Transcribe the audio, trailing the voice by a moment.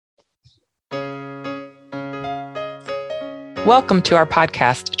Welcome to our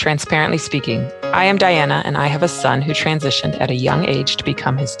podcast, Transparently Speaking. I am Diana, and I have a son who transitioned at a young age to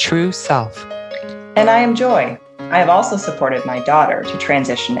become his true self. And I am Joy. I have also supported my daughter to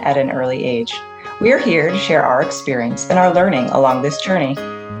transition at an early age. We are here to share our experience and our learning along this journey.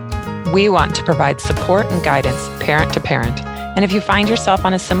 We want to provide support and guidance parent to parent. And if you find yourself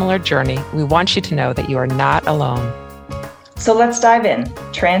on a similar journey, we want you to know that you are not alone. So let's dive in,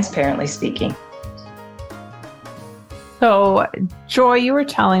 Transparently Speaking. So, Joy, you were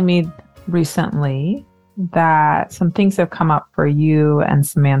telling me recently that some things have come up for you and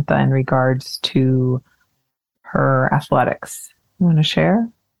Samantha in regards to her athletics. You want to share?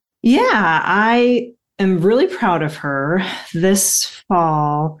 Yeah, I am really proud of her. This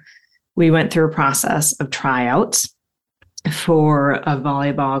fall, we went through a process of tryouts for a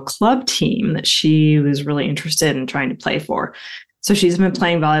volleyball club team that she was really interested in trying to play for. So she's been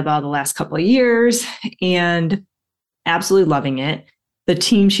playing volleyball the last couple of years and absolutely loving it. The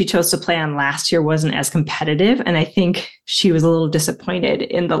team she chose to play on last year wasn't as competitive, and I think she was a little disappointed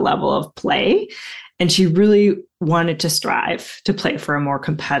in the level of play, and she really wanted to strive to play for a more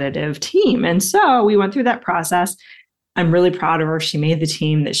competitive team. And so we went through that process. I'm really proud of her. She made the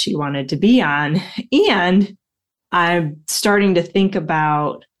team that she wanted to be on, and I'm starting to think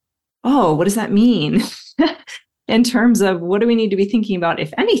about, what does that mean? In terms of what do we need to be thinking about,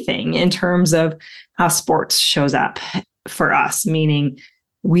 if anything, in terms of how sports shows up for us, meaning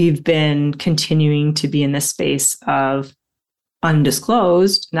we've been continuing to be in this space of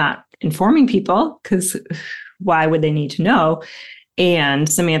undisclosed, not informing people, because why would they need to know? And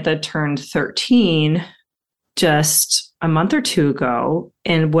Samantha turned 13 just a month or two ago.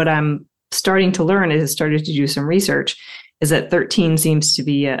 And what I'm starting to learn is I started to do some research is that 13 seems to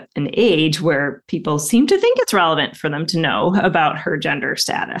be an age where people seem to think it's relevant for them to know about her gender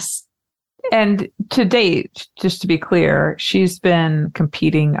status. And to date, just to be clear, she's been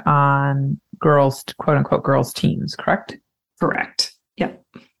competing on girls, quote unquote, girls teams, correct? Correct. Yep.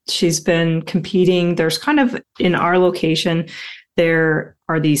 She's been competing. There's kind of in our location, there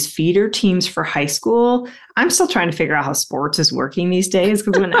are these feeder teams for high school. I'm still trying to figure out how sports is working these days,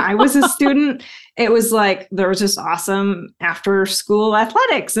 because when I was a student, it was like there was just awesome after school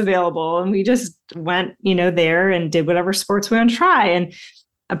athletics available. And we just went, there and did whatever sports we want to try. And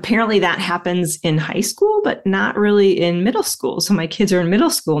apparently that happens in high school, but not really in middle school. So my kids are in middle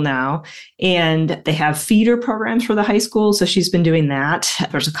school now, and they have feeder programs for the high school. So she's been doing that.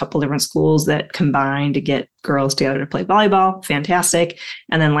 There's a couple different schools that combine to get girls together to play volleyball. Fantastic.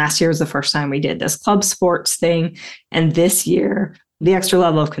 And then last year was the first time we did this club sports thing. And this year, the extra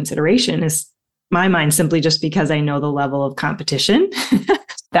level of consideration is my mind, simply just because I know the level of competition.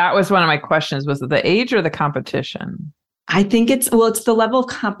 That was one of my questions. Was it the age or the competition? I think it's the level of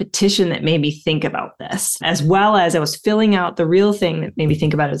competition that made me think about this, as well as I was filling out the real thing that made me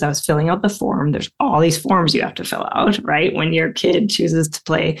think about it as I was filling out the form. There's all these forms you have to fill out, right? When your kid chooses to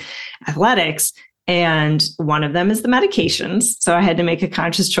play athletics. And one of them is the medications. So I had to make a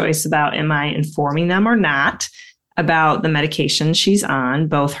conscious choice about, am I informing them or not about the medication she's on,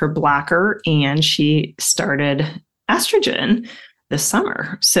 both her blocker, and she started estrogen this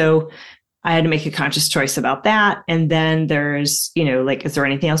summer. So I had to make a conscious choice about that. And then there's, is there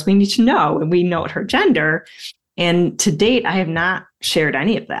anything else we need to know? And we note her gender. And to date, I have not shared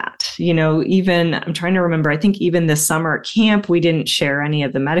any of that. Even I'm trying to remember, I think even this summer at camp, we didn't share any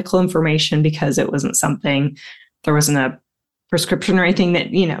of the medical information because it wasn't something, there wasn't a prescription or anything that,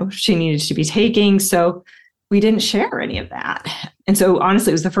 she needed to be taking. So we didn't share any of that. And so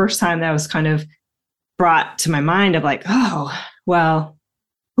honestly, it was the first time that was kind of brought to my mind of like,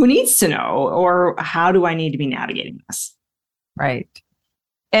 who needs to know, or how do I need to be navigating this? Right.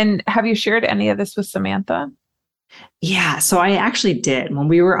 And have you shared any of this with Samantha? Yeah. So I actually did. When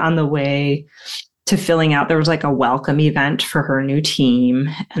we were on the way to filling out, there was like a welcome event for her new team.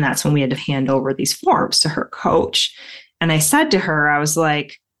 And that's when we had to hand over these forms to her coach. And I said to her, I was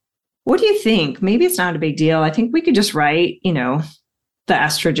like, what do you think? Maybe it's not a big deal. I think we could just write, the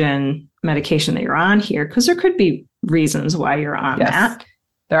estrogen medication that you're on here, because there could be reasons why you're on that.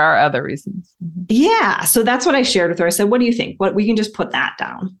 There are other reasons. Mm-hmm. Yeah. So that's what I shared with her. I said, what do you think? We can just put that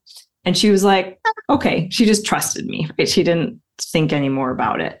down. And she was like, okay. She just trusted me, right? She didn't think any more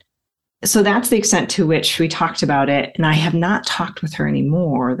about it. So that's the extent to which we talked about it. And I have not talked with her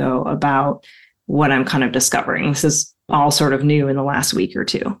anymore, though, about what I'm kind of discovering. This is all sort of new in the last week or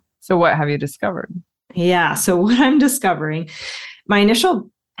two. So what have you discovered? Yeah. So what I'm discovering, my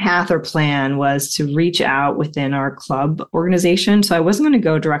initial path or plan was to reach out within our club organization. So I wasn't going to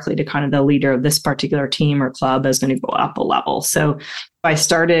go directly to kind of the leader of this particular team or club. I was going to go up a level. So I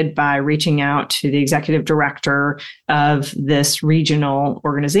started by reaching out to the executive director of this regional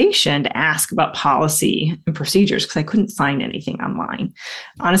organization to ask about policy and procedures because I couldn't find anything online.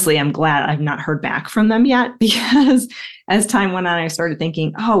 Honestly, I'm glad I've not heard back from them yet because as time went on, I started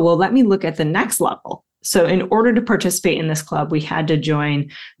thinking, oh, well, let me look at the next level. So in order to participate in this club, we had to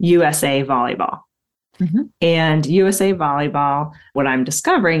join USA Volleyball. Mm-hmm. And USA Volleyball, what I'm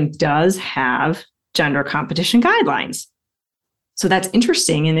discovering, does have gender competition guidelines. So that's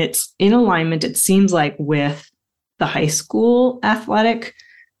interesting. And it's in alignment, it seems like, with the high school athletic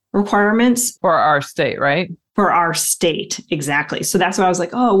requirements. For our state, right? For our state, exactly. So that's why I was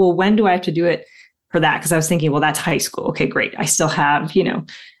like, oh, well, when do I have to do it for that? Because I was thinking, well, that's high school. Okay, great. I still have,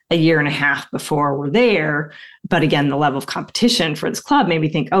 a year and a half before we're there. But again, the level of competition for this club made me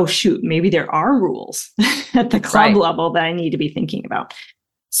think, oh, shoot, maybe there are rules at the club level that I need to be thinking about.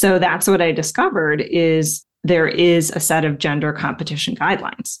 So that's what I discovered is there is a set of gender competition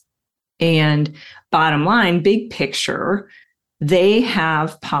guidelines. And bottom line, big picture, they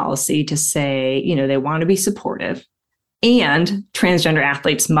have policy to say, they want to be supportive and transgender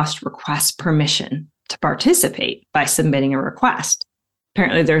athletes must request permission to participate by submitting a request.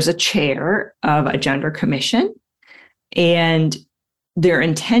 Apparently, there's a chair of a gender commission, and their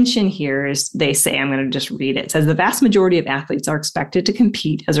intention here is, they say, I'm going to just read it. It says, the vast majority of athletes are expected to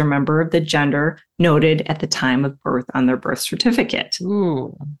compete as a member of the gender noted at the time of birth on their birth certificate.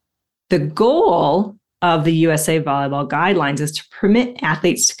 Ooh. The goal of the USA Volleyball guidelines is to permit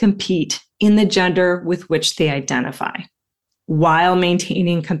athletes to compete in the gender with which they identify while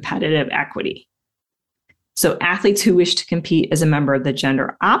maintaining competitive equity. So athletes who wish to compete as a member of the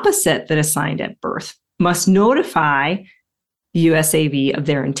gender opposite that assigned at birth must notify USAV of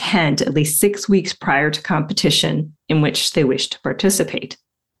their intent at least 6 weeks prior to competition in which they wish to participate.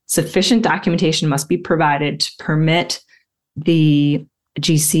 Sufficient documentation must be provided to permit the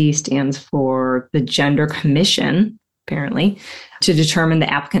GC stands for the Gender Commission, apparently, to determine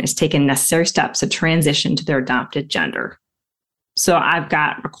the applicant has taken necessary steps to transition to their adopted gender. So I've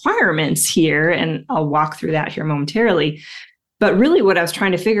got requirements here, and I'll walk through that here momentarily. But really what I was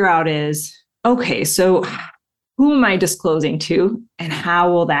trying to figure out is, okay, so who am I disclosing to, and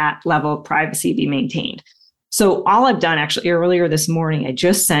how will that level of privacy be maintained? So all I've done actually earlier this morning, I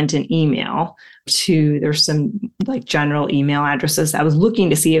just sent an email there's some general email addresses. I was looking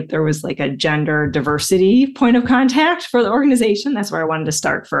to see if there was a gender diversity point of contact for the organization. That's where I wanted to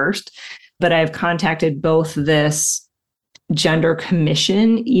start first. But I've contacted both this Gender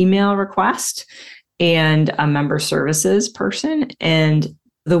Commission email request and a member services person. And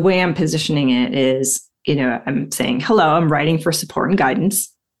the way I'm positioning it is, I'm saying, hello, I'm writing for support and guidance.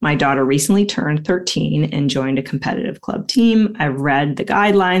 My daughter recently turned 13 and joined a competitive club team. I've read the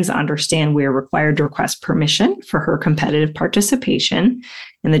guidelines, understand we're required to request permission for her competitive participation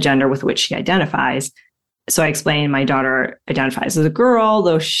in the gender with which she identifies. So I explained my daughter identifies as a girl,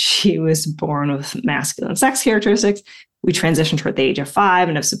 though she was born with masculine sex characteristics. We transitioned her at the age of 5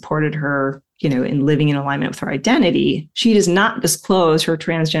 and have supported her, in living in alignment with her identity. She does not disclose her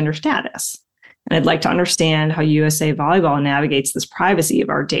transgender status. And I'd like to understand how USA Volleyball navigates this privacy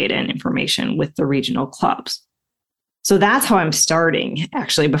of our data and information with the regional clubs. So that's how I'm starting,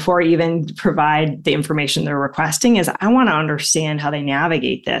 actually, before I even provide the information they're requesting, is I want to understand how they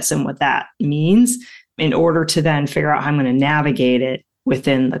navigate this and what that means in order to then figure out how I'm going to navigate it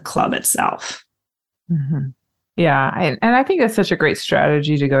within the club itself. Mm-hmm. Yeah. And I think that's such a great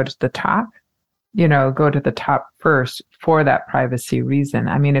strategy to go to the top, go to the top first for that privacy reason.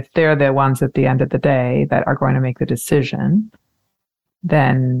 I mean, if they're the ones at the end of the day that are going to make the decision,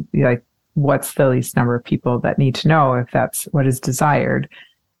 then what's the least number of people that need to know if that's what is desired?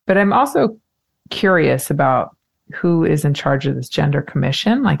 But I'm also curious about who is in charge of this gender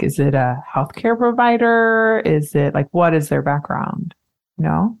commission. Is it a healthcare provider? Is it what is their background?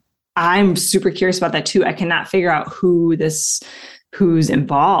 I'm super curious about that too. I cannot figure out who's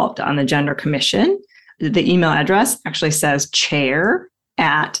involved on the gender commission. The email address actually says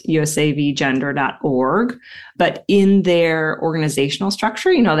chair@usavgender.org, but in their organizational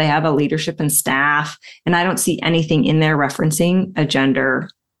structure, they have a leadership and staff, and I don't see anything in there referencing a gender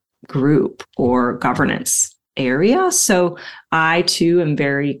group or governance area. So I too am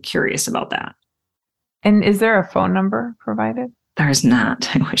very curious about that. And is there a phone number provided? There's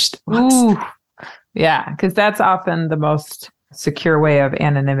not. I wish there was. Ooh. Yeah, because that's often the most secure way of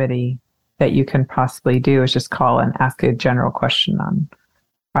anonymity that you can possibly do, is just call and ask a general question on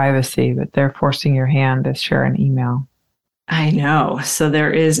privacy, but they're forcing your hand to share an email. I know. So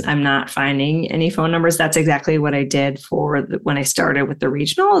I'm not finding any phone numbers. That's exactly what I did when I started with the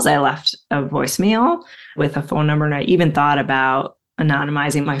regional, is I left a voicemail with a phone number. And I even thought about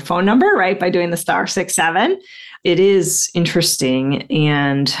anonymizing my phone number, right, by doing the *67. It is interesting,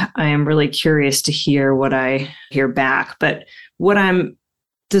 and I am really curious to hear what I hear back. But what I'm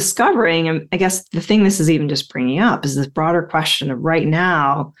discovering, and I guess the thing this is even just bringing up, is this broader question of right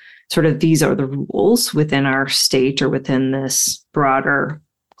now, sort of these are the rules within our state or within this broader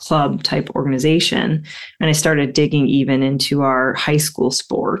club type organization. And I started digging even into our high school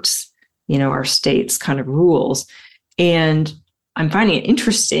sports, our state's kind of rules. And I'm finding it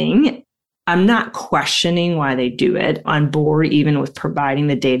interesting. I'm not questioning why they do it, on board even with providing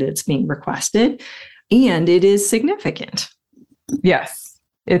the data that's being requested. And it is significant. Yes,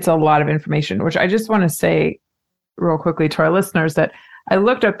 it's a lot of information, which I just want to say real quickly to our listeners that I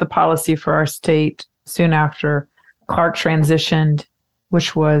looked up the policy for our state soon after Clark transitioned,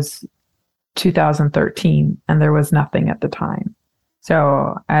 which was 2013, and there was nothing at the time.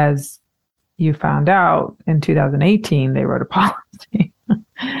 So as you found out in 2018, they wrote a policy.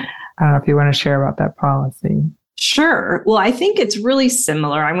 I don't know if you want to share about that policy. Sure. Well, I think it's really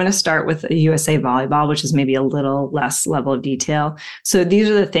similar. I'm going to start with USA Volleyball, which is maybe a little less level of detail. So these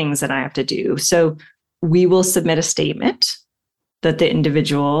are the things that I have to do. So we will submit a statement that the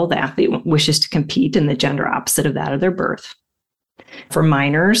individual, the athlete, wishes to compete in the gender opposite of that of their birth. For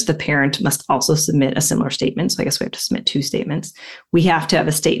minors, the parent must also submit a similar statement. So I guess we have to submit 2 statements. We have to have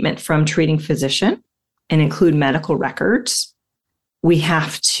a statement from treating physician and include medical records. We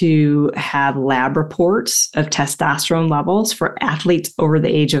have to have lab reports of testosterone levels for athletes over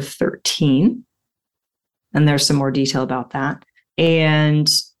the age of 13. And there's some more detail about that. And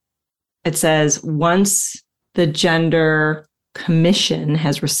it says once the gender commission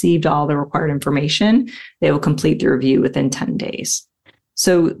has received all the required information, they will complete the review within 10 days.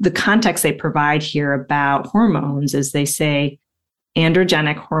 So the context they provide here about hormones is they say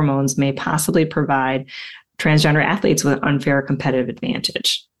androgenic hormones may possibly provide transgender athletes with an unfair competitive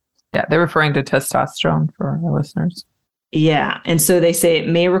advantage. Yeah, they're referring to testosterone for our listeners. Yeah. And so they say it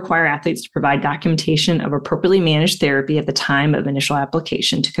may require athletes to provide documentation of appropriately managed therapy at the time of initial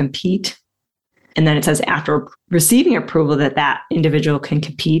application to compete. And then it says after receiving approval that individual can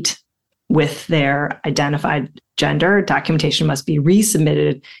compete with their identified gender, documentation must be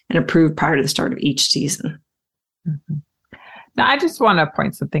resubmitted and approved prior to the start of each season. Mm-hmm. Now, I just want to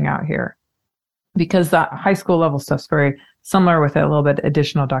point something out here, because the high school level stuff's very similar with a little bit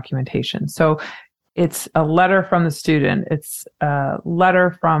additional documentation. So it's a letter from the student. It's a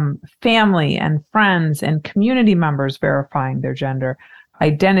letter from family and friends and community members verifying their gender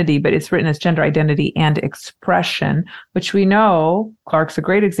identity, but it's written as gender identity and expression, which we know, Clark's a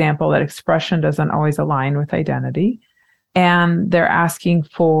great example, that expression doesn't always align with identity. And they're asking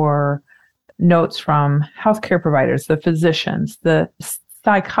for notes from healthcare providers, the physicians, the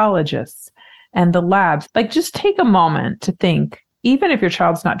psychologists, and the labs. Like, just take a moment to think, even if your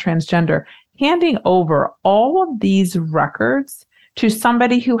child's not transgender, handing over all of these records to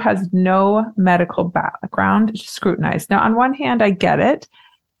somebody who has no medical background to scrutinize. Now, on one hand, I get it.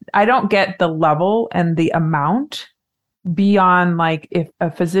 I don't get the level and the amount beyond, like, if a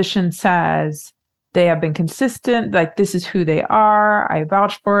physician says they have been consistent, like, this is who they are, I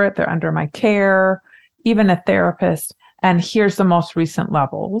vouch for it, they're under my care, even a therapist, and here's the most recent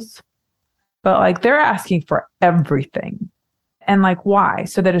levels. But, like, they're asking for everything. And, like, why?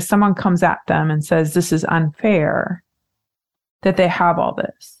 So that if someone comes at them and says this is unfair, that they have all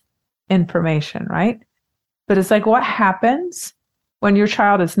this information, right? But it's like, what happens when your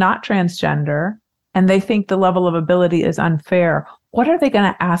child is not transgender and they think the level of ability is unfair? What are they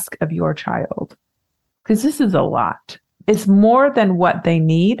going to ask of your child? Because this is a lot. It's more than what they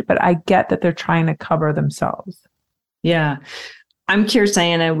need, but I get that they're trying to cover themselves. Yeah. I'm curious,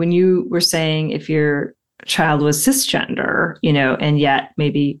 Diana, when you were saying if your child was cisgender, and yet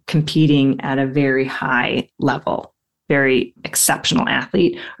maybe competing at a very high level, very exceptional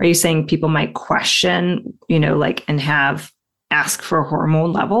athlete, are you saying people might question, and ask for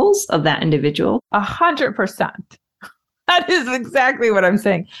hormone levels of that individual? 100%. That is exactly what I'm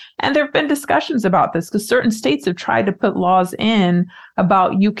saying. And there have been discussions about this because certain states have tried to put laws in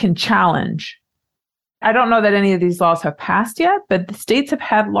about you can challenge. I don't know that any of these laws have passed yet, but the states have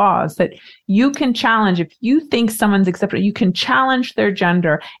had laws that you can challenge. If you think someone's acceptable, you can challenge their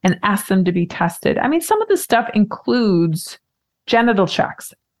gender and ask them to be tested. I mean, some of the stuff includes genital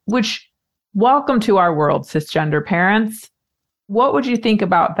checks, which, welcome to our world, cisgender parents. What would you think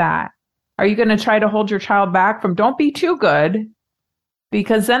about that? Are you going to try to hold your child back from don't be too good?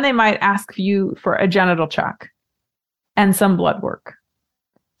 Because then they might ask you for a genital check and some blood work.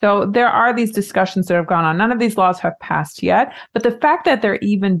 So there are these discussions that have gone on. None of these laws have passed yet, but the fact that they're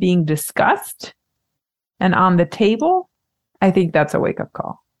even being discussed and on the table, I think that's a wake-up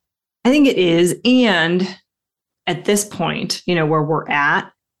call. I think it is. And at this point, where we're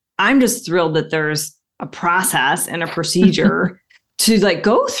at, I'm just thrilled that there's a process and a procedure to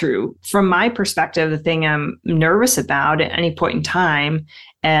go through. From my perspective, the thing I'm nervous about at any point in time,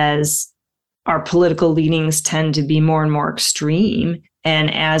 as our political leanings tend to be more and more extreme,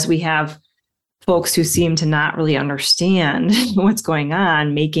 and as we have folks who seem to not really understand what's going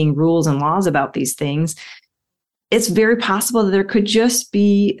on, making rules and laws about these things, it's very possible that there could just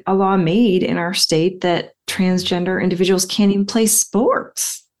be a law made in our state that transgender individuals can't even play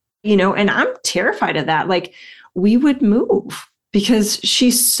sports, and I'm terrified of that. We would move because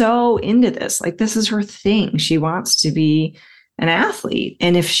she's so into this. This is her thing. She wants to be an athlete.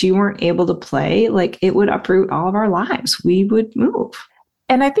 And if she weren't able to play, it would uproot all of our lives. We would move.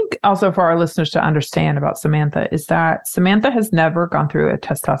 And I think also for our listeners to understand about Samantha is that Samantha has never gone through a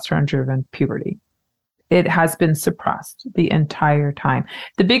testosterone-driven puberty. It has been suppressed the entire time.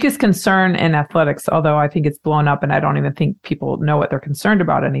 The biggest concern in athletics, although I think it's blown up and I don't even think people know what they're concerned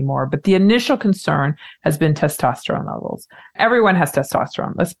about anymore, but the initial concern has been testosterone levels. Everyone has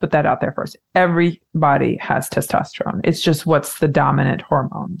testosterone. Let's put that out there first. Everybody has testosterone. It's just what's the dominant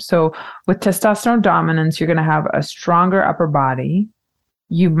hormone. So with testosterone dominance, you're going to have a stronger upper body.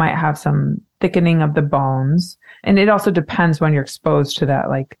 You might have some thickening of the bones. And it also depends when you're exposed to that,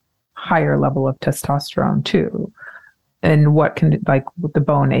 higher level of testosterone too. And what can, with the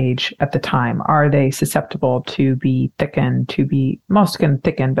bone age at the time, are they susceptible to be thickened, most can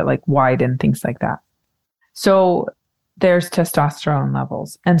thicken, but widen, things like that. So there's testosterone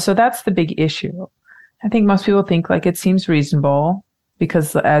levels. And so that's the big issue. I think most people think it seems reasonable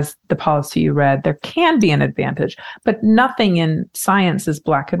because as the policy you read, there can be an advantage, but nothing in science is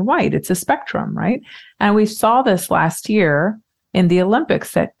black and white. It's a spectrum, right? And we saw this last year in the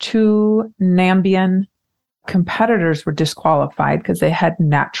Olympics that 2 Nambian competitors were disqualified because they had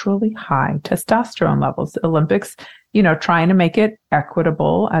naturally high testosterone levels. The Olympics, trying to make it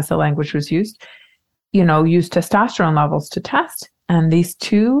equitable as the language was used, used testosterone levels to test. And these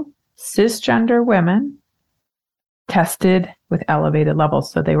 2 cisgender women tested with elevated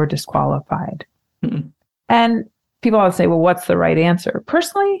levels, so they were disqualified. Mm-hmm. And people always say, well, what's the right answer?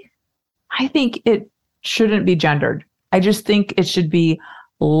 Personally, I think it shouldn't be gendered. I just think it should be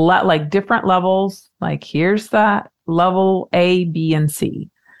different levels. Here's that level A, B, and C,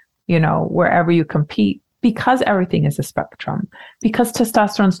 wherever you compete, because everything is a spectrum, because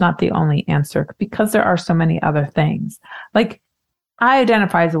testosterone's not the only answer, because there are so many other things. I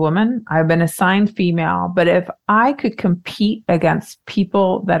identify as a woman. I've been assigned female, but if I could compete against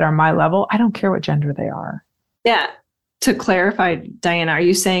people that are my level, I don't care what gender they are. Yeah. To clarify, Diana, are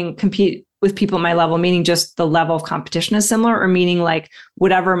you saying compete with people at my level, meaning just the level of competition is similar, or meaning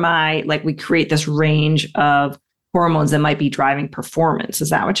whatever we create this range of hormones that might be driving performance? Is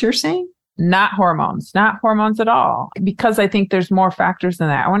that what you're saying? Not hormones at all, because I think there's more factors than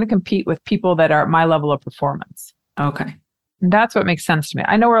that. I want to compete with people that are at my level of performance. Okay. And that's what makes sense to me.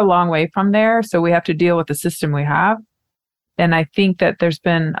 I know we're a long way from there, so we have to deal with the system we have. And I think that there's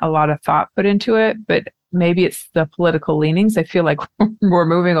been a lot of thought put into it, but maybe it's the political leanings. I feel like we're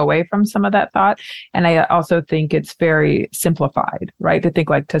moving away from some of that thought. And I also think it's very simplified, right? To think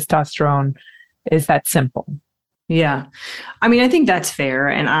testosterone is that simple. Yeah. I think that's fair.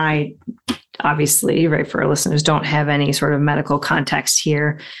 And I obviously, right, for our listeners, don't have any sort of medical context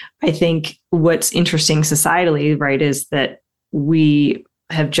here. I think what's interesting societally, right, is that we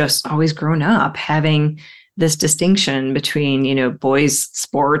have just always grown up having this distinction between, boys'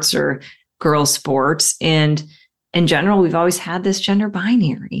 sports or girls' sports. And in general, we've always had this gender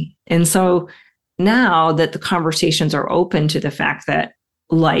binary. And so now that the conversations are open to the fact that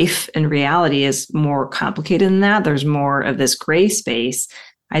life and reality is more complicated than that, there's more of this gray space,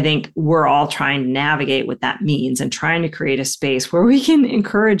 I think we're all trying to navigate what that means and trying to create a space where we can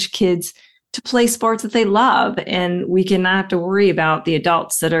encourage kids to play sports that they love. And we can not have to worry about the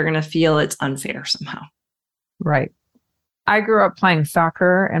adults that are going to feel it's unfair somehow. Right. I grew up playing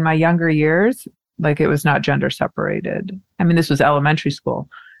soccer in my younger years, it was not gender separated. This was elementary school.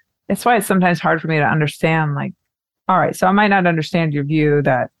 That's why it's sometimes hard for me to understand, all right, so I might not understand your view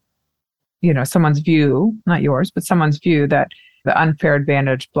that, someone's view, not yours, but someone's view that the unfair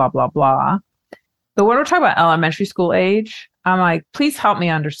advantage, blah, blah, blah. But when we're talking about elementary school age, I'm please help me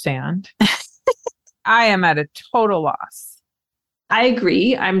understand. I am at a total loss. I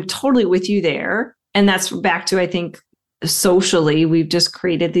agree. I'm totally with you there. And that's back to, I think, socially, we've just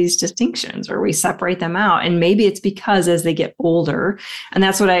created these distinctions or we separate them out. And maybe it's because as they get older, and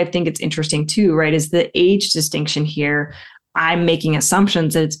that's what I think it's interesting too, right, is the age distinction here. I'm making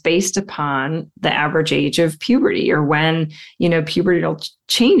assumptions that it's based upon the average age of puberty, or when, pubertal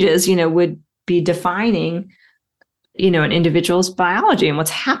changes, would be defining, an individual's biology and what's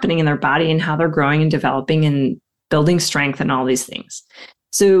happening in their body and how they're growing and developing and building strength and all these things.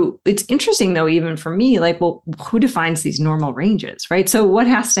 So it's interesting though, even for me, like, well, who defines these normal ranges, right? So what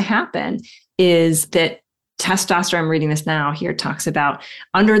has to happen is that testosterone, I'm reading this now here, talks about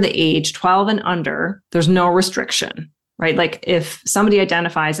under the age 12 and under, there's no restriction, right? Like if somebody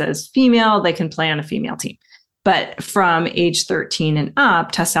identifies as female, they can play on a female team. But from age 13 and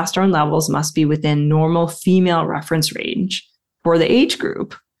up, testosterone levels must be within normal female reference range for the age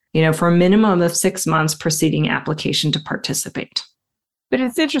group, for a minimum of 6 months preceding application to participate. But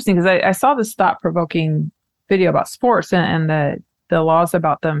it's interesting because I saw this thought-provoking video about sports and the laws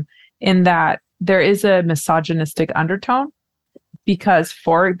about them, in that there is a misogynistic undertone, because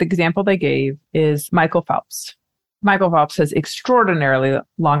for the example they gave is Michael Phelps. Michael Phelps has extraordinarily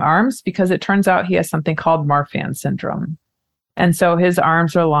long arms because it turns out he has something called Marfan syndrome. And so his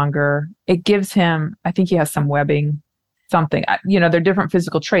arms are longer. It gives him, I think he has some webbing, something, there are different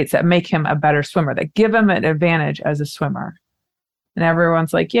physical traits that make him a better swimmer, that give him an advantage as a swimmer. And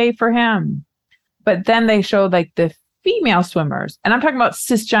everyone's like, yay for him. But then they show like the female swimmers, and I'm talking about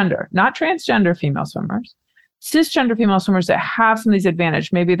cisgender, not transgender female swimmers, cisgender female swimmers that have some of these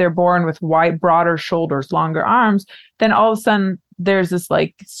advantages. Maybe they're born with wide, broader shoulders, longer arms. Then all of a sudden there's this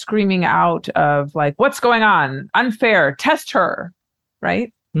like screaming out of like, what's going on? Unfair, test her,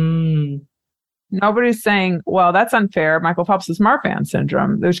 right? Nobody's saying, well, that's unfair. Michael Phelps has Marfan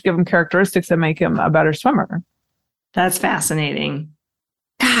syndrome. They should give him characteristics that make him a better swimmer. That's fascinating.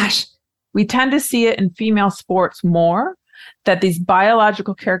 Gosh, we tend to see it in female sports more, that these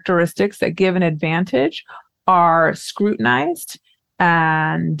biological characteristics that give an advantage are scrutinized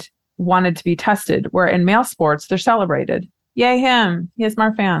and wanted to be tested, where in male sports, they're celebrated. Yay, him. He has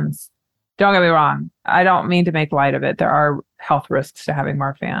Marfans. Don't get me wrong. I don't mean to make light of it. There are health risks to having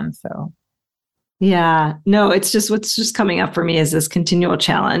Marfan. So, yeah, no, it's just what's just coming up for me is this continual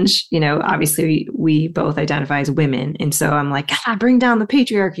challenge. Obviously we both identify as women. And so I'm like, bring down the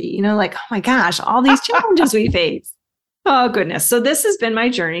patriarchy, like, oh my gosh, all these challenges we face. Oh, goodness. So this has been my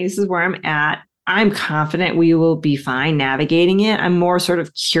journey. This is where I'm at. I'm confident we will be fine navigating it. I'm more sort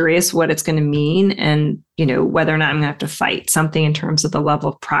of curious what it's going to mean and, whether or not I'm going to have to fight something in terms of the level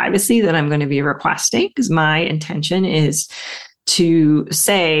of privacy that I'm going to be requesting, because my intention is to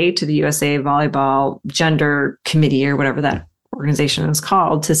say to the USA Volleyball Gender Committee, or whatever that organization is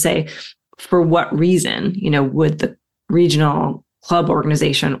called, to say for what reason, would the regional club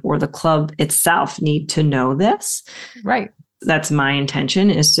organization or the club itself need to know this? Right. That's my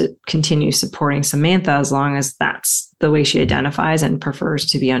intention, is to continue supporting Samantha as long as that's the way she identifies and prefers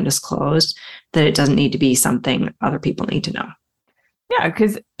to be undisclosed, that it doesn't need to be something other people need to know. Yeah,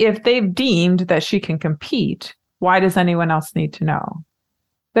 because if they've deemed that she can compete, why does anyone else need to know?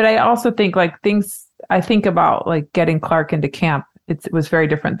 But I also think I think about like getting Clark into camp. It was very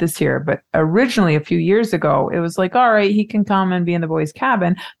different this year, but originally a few years ago, it was like, all right, he can come and be in the boys'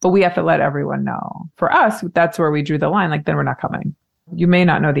 cabin, but we have to let everyone know. For us, that's where we drew the line. Like, then we're not coming. You may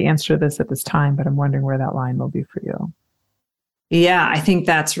not know the answer to this at this time, but I'm wondering where that line will be for you. Yeah, I think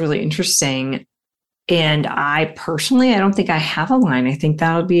that's really interesting. And I personally, I don't think I have a line. I think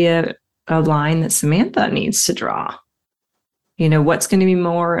that'll be a line that Samantha needs to draw. What's going to be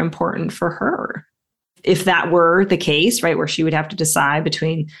more important for her? If that were the case, right, where she would have to decide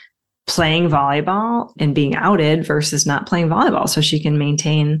between playing volleyball and being outed versus not playing volleyball so she can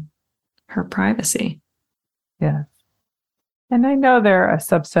maintain her privacy. Yeah. And I know there are a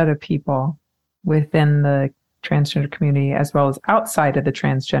subset of people within the transgender community as well as outside of the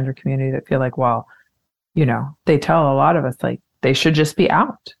transgender community that feel like, well, they tell a lot of us like they should just be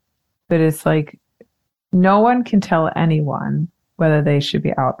out. But it's like, no one can tell anyone whether they should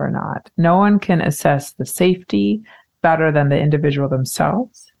be out or not. No one can assess the safety better than the individual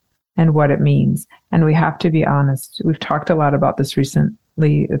themselves and what it means. And we have to be honest. We've talked a lot about this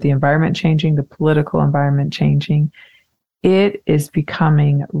recently, the environment changing, the political environment changing. It is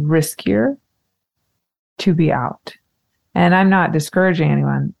becoming riskier to be out. And I'm not discouraging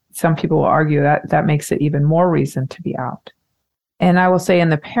anyone. Some people will argue that that makes it even more reason to be out. And I will say in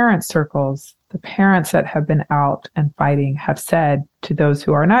the parent circles, the parents that have been out and fighting have said to those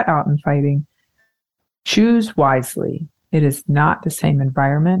who are not out and fighting, choose wisely. It is not the same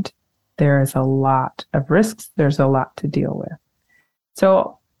environment. There is a lot of risks. There's a lot to deal with.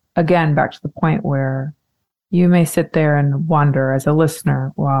 So again, back to the point where you may sit there and wonder as a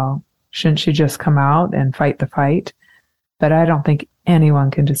listener, well, shouldn't she just come out and fight the fight? But I don't think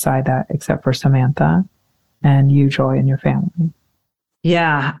anyone can decide that except for Samantha. and you, Joy, and your family.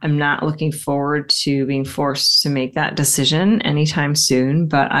 Yeah, I'm not looking forward to being forced to make that decision anytime soon,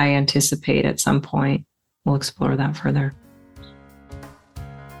 but I anticipate at some point we'll explore that further.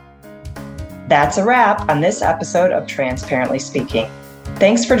 That's a wrap on this episode of Transparently Speaking.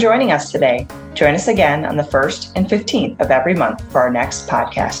 Thanks for joining us today. Join us again on the 1st and 15th of every month for our next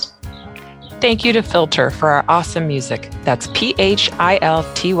podcast. Thank you to Filter for our awesome music. That's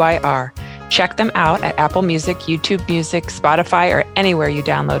PHILTYR. Check them out at Apple Music, YouTube Music, Spotify, or anywhere you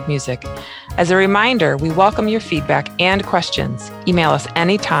download music. As a reminder, we welcome your feedback and questions. Email us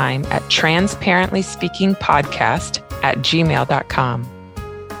anytime at transparentlyspeakingpodcast@gmail.com.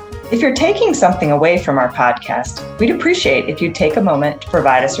 If you're taking something away from our podcast, we'd appreciate if you take a moment to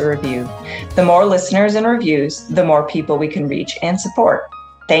provide us a review. The more listeners and reviews, the more people we can reach and support.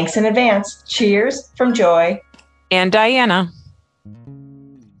 Thanks in advance. Cheers from Joy and Diana.